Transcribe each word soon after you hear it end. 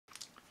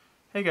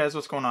Hey guys,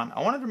 what's going on?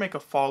 I wanted to make a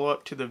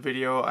follow-up to the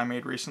video I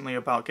made recently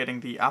about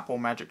getting the Apple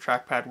Magic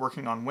Trackpad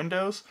working on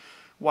Windows.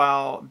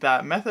 While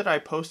that method I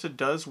posted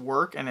does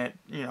work and it,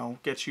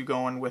 gets you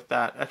going with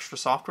that extra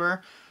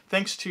software,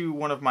 thanks to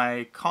one of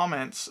my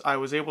comments, I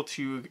was able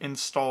to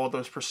install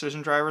those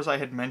precision drivers I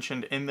had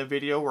mentioned in the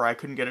video where I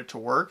couldn't get it to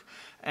work.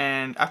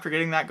 And after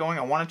getting that going,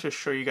 I wanted to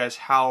show you guys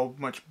how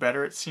much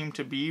better it seemed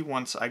to be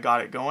once I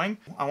got it going.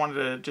 I wanted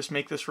to just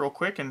make this real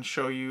quick and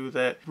show you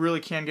that you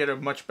really can get a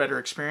much better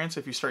experience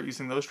if you start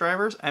using those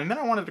drivers. And then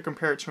I wanted to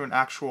compare it to an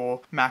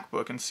actual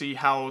MacBook and see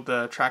how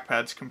the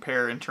trackpads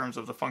compare in terms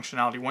of the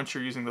functionality once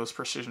you're using those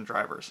precision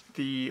drivers.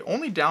 The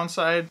only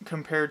downside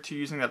compared to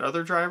using that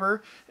other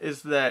driver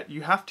is that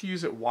you have to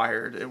use it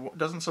wired. It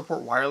doesn't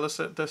support wireless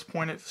at this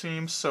point, it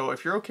seems. So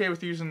if you're okay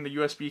with using the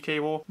USB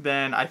cable,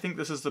 then I think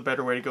this is the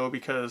better way to go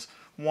because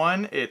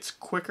one, it's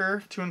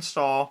quicker to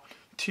install,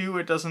 two,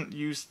 it doesn't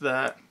use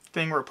that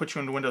thing where it puts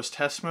you into Windows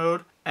test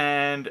mode,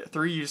 and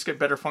three, you just get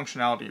better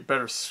functionality,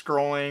 better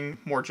scrolling,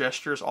 more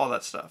gestures, all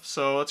that stuff.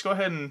 So let's go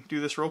ahead and do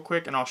this real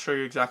quick and I'll show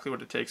you exactly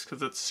what it takes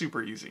because it's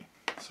super easy.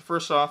 So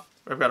first off,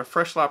 I've got a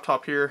fresh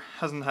laptop here,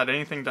 hasn't had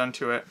anything done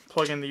to it.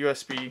 Plug in the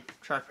USB,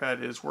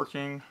 trackpad is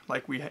working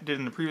like we did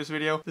in the previous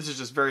video. This is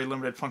just very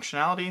limited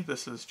functionality.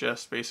 This is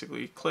just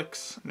basically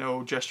clicks,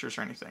 no gestures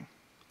or anything.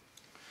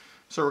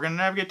 So we're going to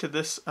navigate to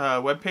this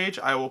web page.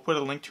 I will put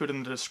a link to it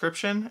in the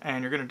description,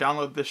 and you're going to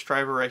download this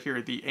driver right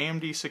here, the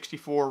AMD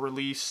 64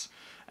 release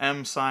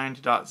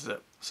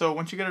msigned.zip. So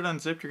once you get it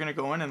unzipped, you're going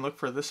to go in and look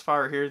for this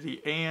file right here,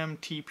 the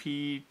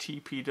AMTP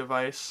TP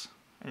device,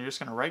 and you're just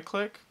going to right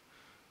click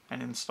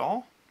and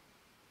install.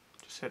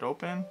 Just hit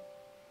open,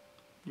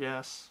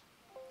 yes,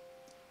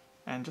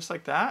 and just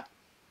like that,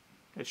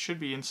 it should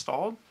be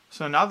installed.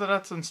 So now that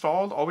that's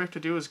installed, all we have to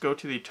do is go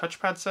to the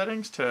touchpad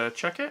settings to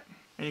check it,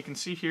 and you can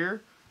see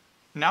here,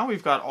 now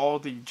we've got all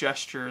the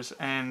gestures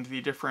and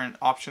the different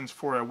options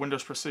for a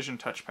Windows Precision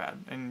touchpad,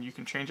 and you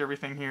can change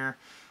everything here.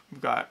 We've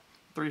got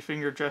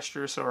 3-finger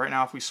gestures, so right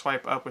now if we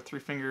swipe up with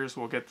 3 fingers,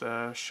 we'll get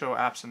the show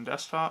apps and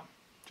desktop,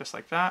 just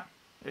like that.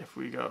 If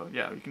we go,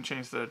 you can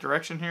change the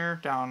direction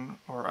here, down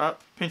or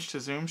up. Pinch to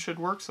zoom should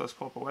work, so let's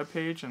pull up a web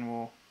page and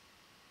so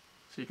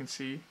you can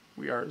see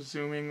we are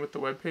zooming with the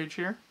web page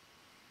here.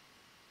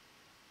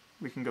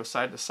 We can go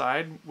side to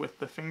side with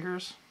the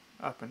fingers,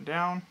 up and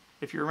down.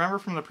 If you remember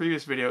from the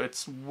previous video,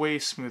 it's way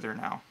smoother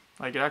now.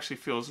 Like, it actually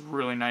feels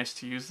really nice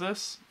to use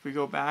this. If we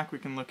go back, we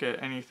can look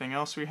at anything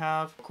else we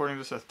have. According to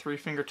this, a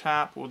 3-finger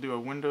tap, we'll do a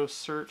Windows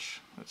search.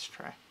 Let's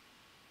try.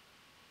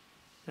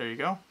 There you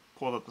go.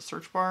 Pulled up the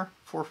search bar.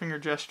 4-finger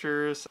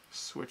gestures,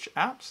 switch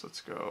apps.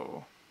 Let's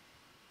go.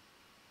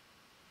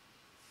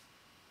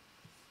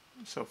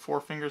 So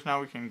 4 fingers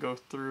now, we can go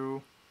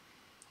through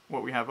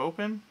what we have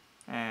open.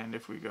 And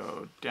if we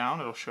go down,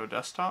 it'll show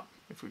desktop.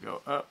 If we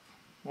go up,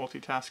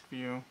 multitask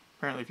view.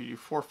 Apparently if you do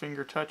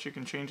 4-finger touch, you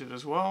can change it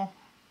as well.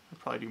 I'd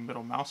probably do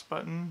middle mouse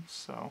button,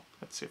 so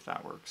let's see if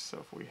that works. So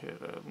if we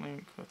hit a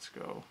link, let's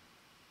go.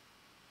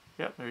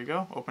 Yep, there you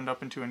go. Opened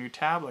up into a new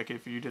tab, like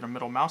if you did a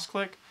middle mouse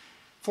click.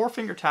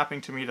 4-finger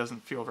tapping to me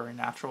doesn't feel very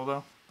natural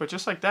though. But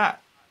just like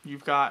that,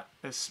 you've got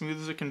as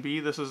smooth as it can be.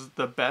 This is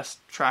the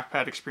best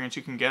trackpad experience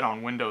you can get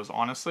on Windows,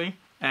 honestly.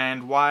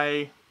 And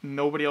why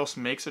nobody else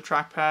makes a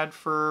trackpad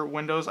for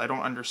Windows, I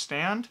don't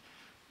understand.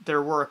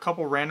 There were a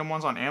couple random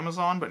ones on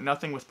Amazon, but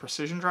nothing with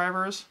precision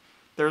drivers.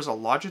 There's a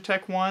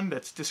Logitech one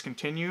that's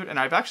discontinued, and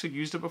I've actually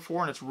used it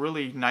before, and it's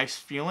really nice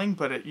feeling,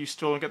 but you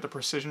still don't get the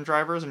precision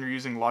drivers, and you're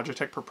using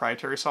Logitech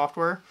proprietary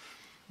software.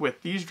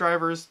 With these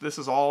drivers, this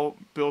is all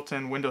built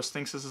in. Windows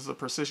thinks this is a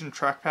precision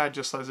trackpad,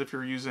 just as if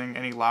you're using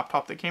any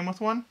laptop that came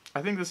with one.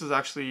 I think this is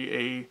actually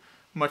a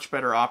much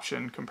better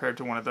option compared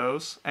to one of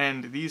those,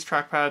 and these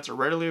trackpads are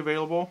readily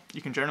available.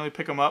 You can generally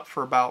pick them up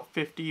for about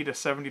 $50 to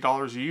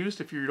 $70 used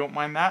if you don't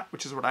mind that,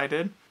 which is what I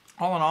did.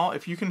 All in all,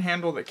 if you can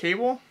handle the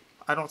cable,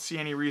 I don't see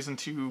any reason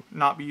to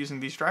not be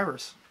using these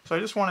drivers. So I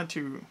just wanted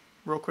to,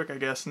 real quick I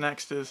guess,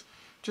 next is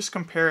just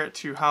compare it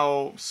to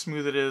how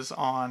smooth it is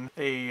on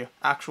a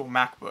actual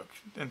MacBook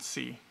and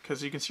see,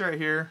 because you can see right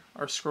here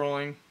our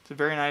scrolling. It's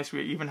very nice.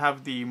 We even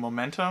have the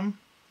momentum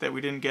that we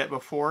didn't get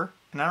before.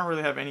 And I don't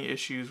really have any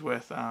issues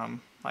with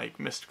like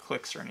missed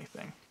clicks or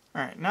anything.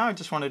 Alright, now I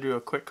just want to do a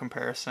quick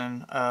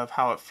comparison of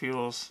how it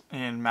feels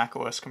in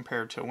macOS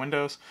compared to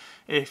Windows.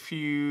 If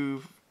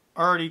you've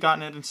already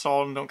gotten it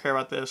installed and don't care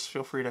about this,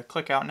 feel free to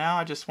click out now.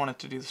 I just wanted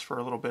to do this for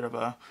a little bit of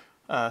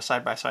a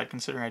side-by-side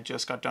considering I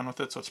just got done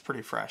with it, so it's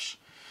pretty fresh.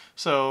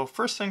 So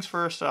first things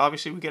first,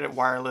 obviously we get it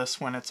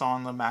wireless when it's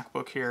on the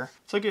MacBook here.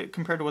 So look at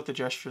compared to what the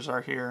gestures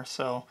are here.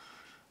 So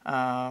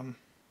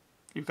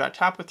you've got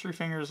tap with 3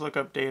 fingers, look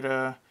up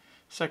data.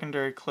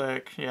 Secondary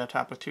click,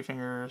 tap with 2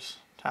 fingers,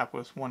 tap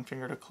with 1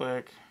 finger to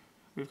click.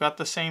 We've got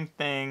the same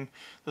thing,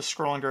 the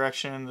scrolling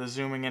direction, the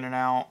zooming in and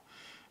out.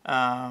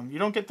 You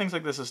don't get things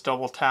like this as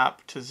double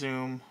tap to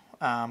zoom,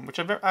 which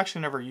I've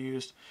actually never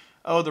used.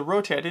 Oh, the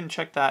rotate, I didn't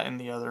check that in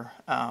the other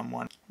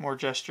one. More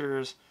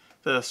gestures.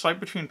 The swipe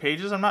between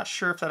pages, I'm not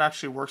sure if that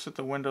actually works with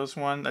the Windows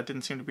one. That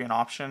didn't seem to be an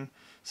option.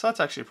 So that's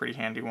actually a pretty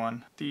handy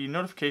one. The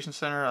notification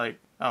center,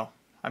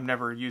 I've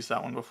never used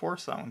that one before,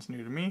 so that one's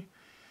new to me.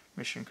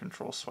 Mission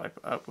control swipe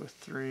up with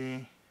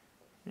 3.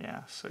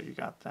 Yeah, so you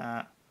got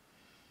that.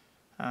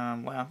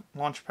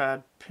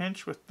 Launchpad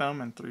pinch with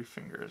thumb and 3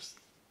 fingers.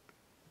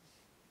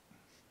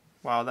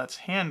 Wow, that's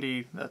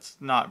handy. That's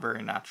not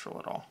very natural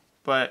at all.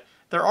 But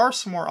there are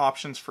some more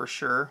options for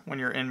sure. When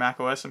you're in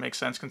macOS, it makes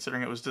sense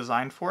considering it was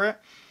designed for it.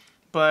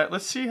 But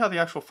let's see how the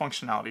actual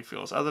functionality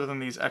feels, other than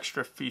these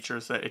extra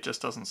features that it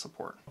just doesn't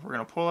support. We're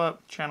going to pull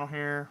up channel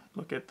here,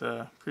 look at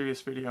the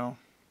previous video.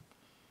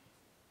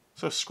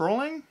 So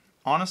scrolling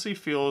honestly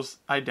feels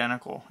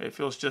identical. It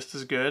feels just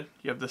as good.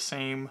 You have the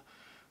same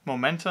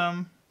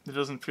momentum. It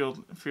doesn't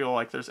feel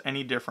like there's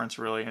any difference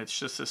really. It's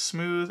just as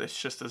smooth. It's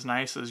just as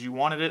nice as you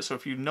wanted it. So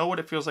if you know what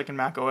it feels like in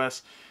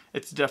macOS,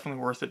 it's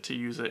definitely worth it to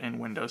use it in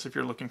Windows if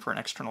you're looking for an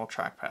external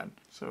trackpad.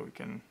 So we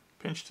can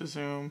pinch to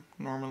zoom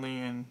normally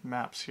in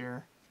maps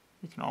here.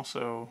 You can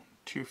also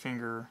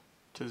 2-finger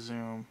to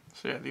zoom.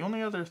 So yeah, the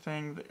only other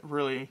thing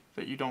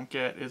that you don't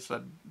get is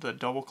the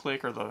double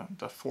click or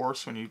the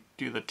force when you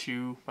do the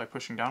 2 by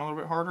pushing down a little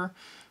bit harder.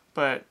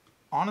 But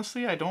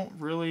honestly, I don't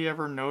really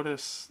ever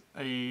notice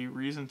a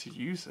reason to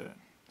use it.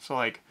 So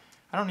like,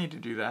 I don't need to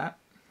do that.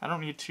 I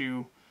don't need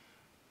to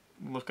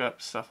look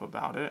up stuff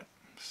about it.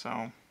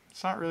 So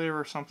it's not really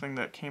ever something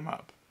that came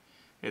up.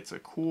 It's a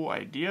cool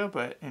idea,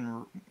 but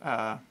in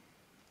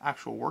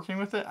actual working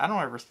with it, I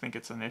don't ever think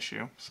it's an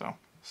issue. So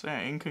yeah,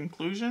 in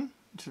conclusion,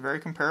 it's very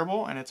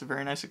comparable and it's a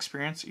very nice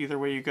experience either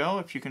way you go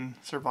if you can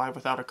survive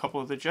without a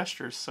couple of the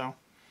gestures. So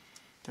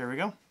there we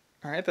go.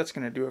 Alright, that's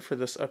going to do it for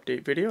this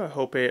update video. I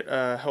hope it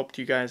helped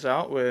you guys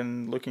out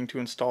when looking to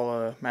install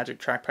a Magic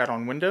Trackpad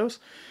on Windows.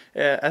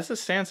 As it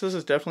stands, this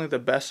is definitely the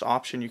best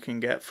option you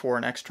can get for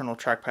an external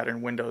trackpad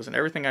in Windows. And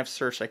everything I've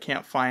searched, I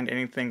can't find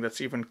anything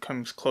that's even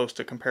comes close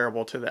to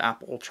comparable to the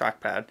Apple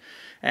trackpad.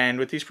 And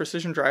with these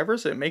precision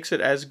drivers, it makes it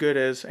as good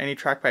as any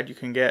trackpad you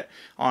can get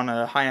on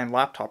a high-end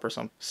laptop or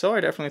something. So I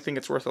definitely think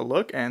it's worth a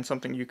look and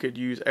something you could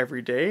use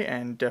every day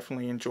and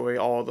definitely enjoy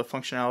all the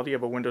functionality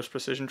of a Windows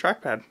precision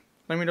trackpad.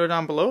 Let me know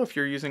down below if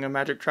you're using a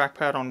Magic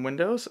Trackpad on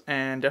Windows,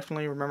 and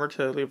definitely remember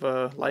to leave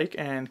a like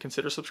and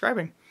consider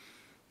subscribing.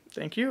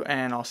 Thank you,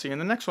 and I'll see you in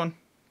the next one.